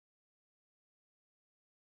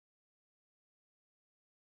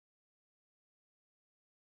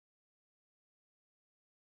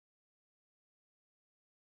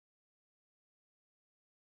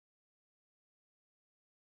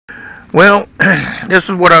Well, this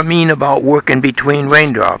is what I mean about working between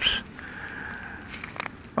raindrops.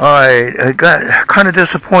 Alright, it got kind of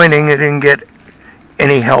disappointing. I didn't get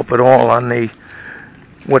any help at all on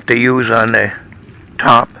what they use on the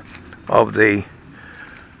top of the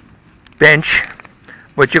bench.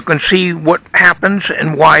 But you can see what happens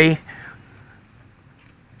and why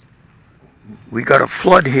we got a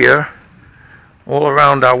flood here all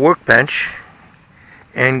around our workbench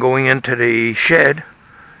and going into the shed.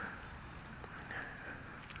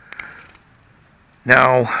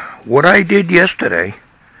 Now, what I did yesterday,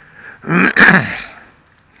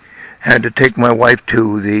 had to take my wife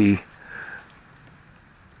to the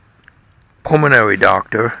pulmonary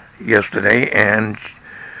doctor yesterday, and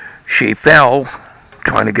she fell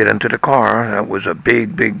trying to get into the car. That was a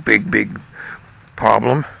big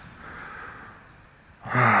problem.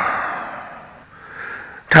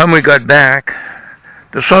 Time we got back,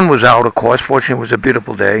 the sun was out, of course. Fortunately, it was a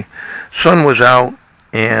beautiful day. Sun was out,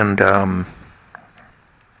 and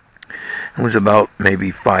it was about maybe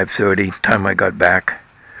 5:30 time I got back.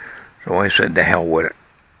 So I said, the hell with it.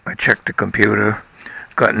 I checked the computer,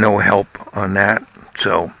 got no help on that.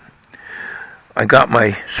 So I got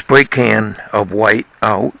my spray can of white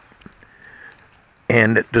out,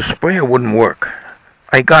 and the sprayer wouldn't work.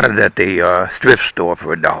 I got it at the thrift store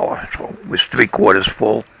for $1, so it was 3/4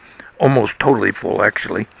 full, almost totally full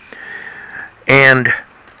actually. And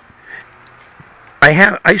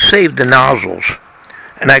I saved the nozzles,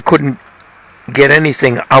 and I couldn't get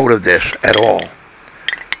anything out of this at all.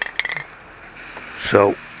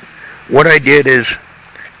 So what I did is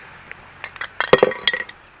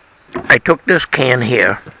I took this can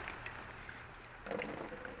here,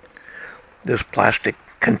 this plastic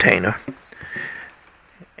container,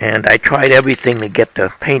 and I tried everything to get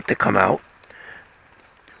the paint to come out.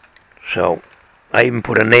 So I even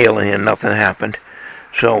put a nail in here, nothing happened.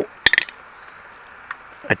 So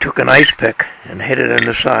I took an ice pick and hit it in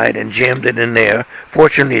the side and jammed it in there.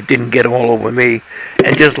 Fortunately, it didn't get all over me,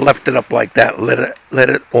 and just left it up like that. Let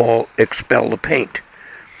it all expel the paint.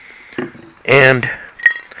 And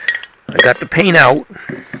I got the paint out,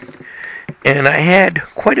 and I had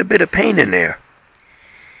quite a bit of paint in there.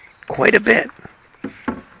 Quite a bit.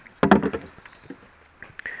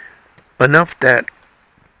 Enough that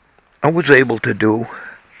I was able to do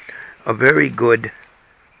a very good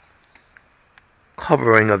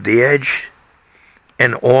covering of the edge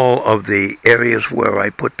and all of the areas where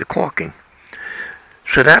I put the caulking.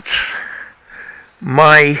 So that's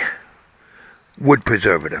my wood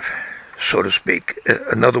preservative, so to speak.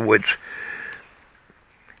 In other words,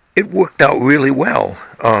 it worked out really well.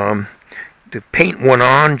 The paint went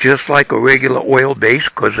on just like a regular oil base,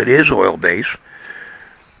 because it is oil base.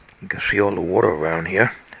 You can see all the water around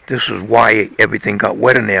here. This is why everything got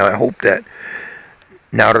wet in there. I hope that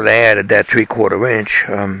now that I added that 3/4 inch,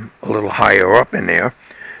 a little higher up in there.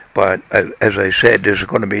 But as I said, there's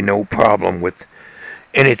going to be no problem with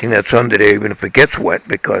anything that's under there, even if it gets wet,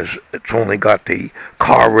 because it's only got the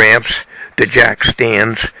car ramps, the jack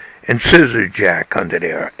stands, and scissor jack under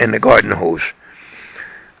there, and the garden hose.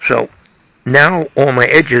 So now all my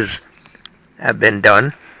edges have been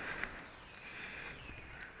done.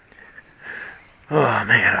 Oh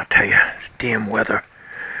man, I'll tell you, damn weather.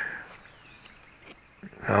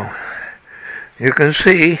 So you can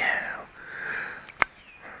see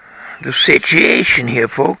the situation here,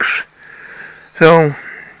 folks. So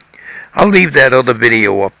I'll leave that other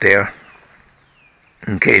video up there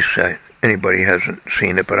in case anybody hasn't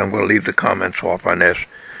seen it, but I'm going to leave the comments off on this.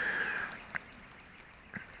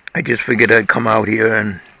 I just figured I'd come out here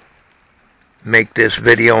and make this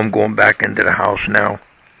video. I'm going back into the house now.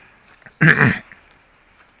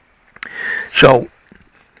 So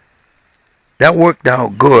that worked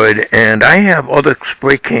out good, and I have other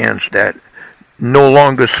spray cans that no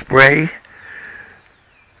longer spray,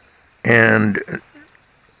 and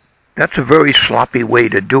that's a very sloppy way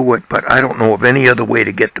to do it, but I don't know of any other way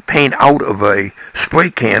to get the paint out of a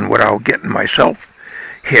spray can without getting myself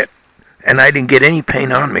hit. And I didn't get any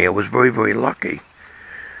paint on me. I was very lucky.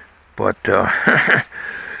 But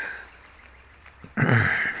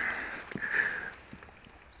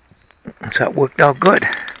that worked out good.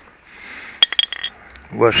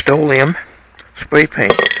 Rust-Oleum spray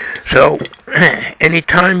paint. So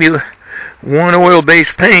anytime you want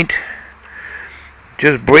oil-based paint,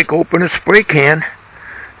 just break open a spray can,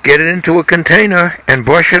 get it into a container, and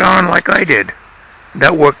brush it on like I did.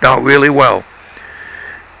 That worked out really well.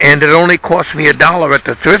 And it only cost me $1 at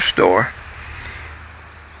the thrift store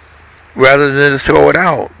rather than to throw it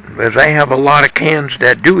out. Because I have a lot of cans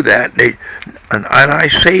that do that. And I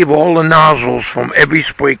save all the nozzles from every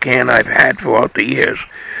spray can I've had throughout the years.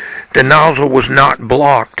 the nozzle was not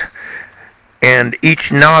blocked. And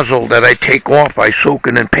each nozzle that I take off, I soak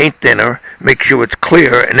it in paint thinner, make sure it's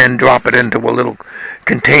clear, and then drop it into a little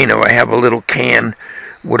container. I have a little can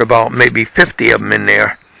with about maybe 50 of them in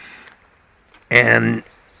there. And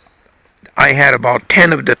I had about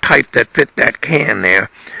 10 of the type that fit that can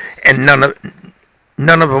there, and none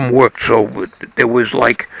of them worked. So there was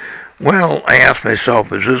like, well, I asked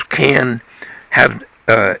myself, is this can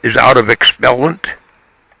is out of expellant?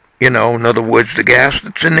 In other words, the gas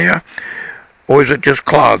that's in there? Or is it just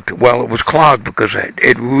clogged? Well, it was clogged because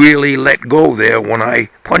it really let go there when I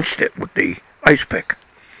punched it with the ice pick.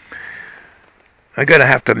 I gotta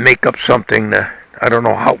have to make up something I don't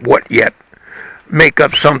know what yet. Make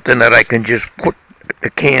up something that I can just put the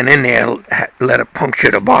can in there, let it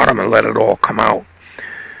puncture the bottom, and let it all come out.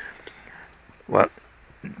 Well,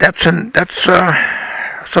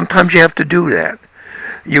 sometimes you have to do that.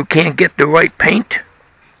 You can't get the right paint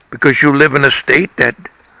because you live in a state that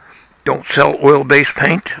don't sell oil-based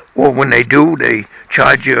paint, or when they do, they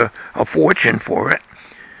charge you a fortune for it.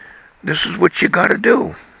 This is what you got to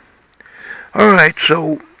do. All right,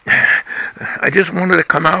 so I just wanted to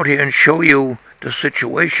come out here and show you the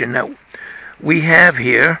situation that we have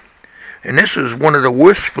here. And this is one of the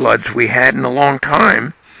worst floods we had in a long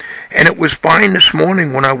time. And it was fine this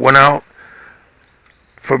morning when I went out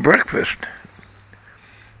for breakfast.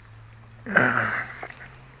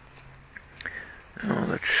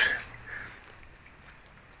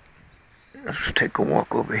 Let's take a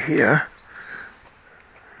walk over here.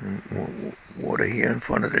 Water here in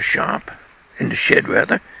front of the shop, in the shed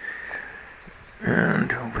rather.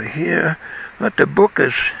 And over here, but the brook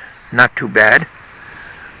is not too bad.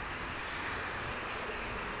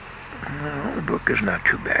 No, the brook is not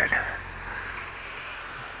too bad.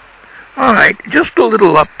 Alright, just a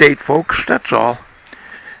little update, folks, that's all.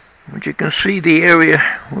 But you can see the area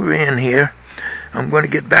we're in here. I'm going to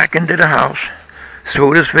get back into the house,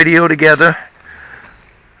 throw this video together,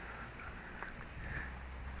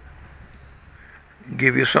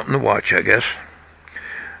 give you something to watch, I guess.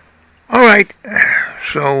 Alright,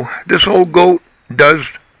 so this old goat does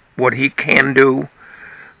what he can do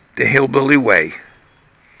the hillbilly way.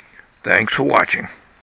 Thanks for watching.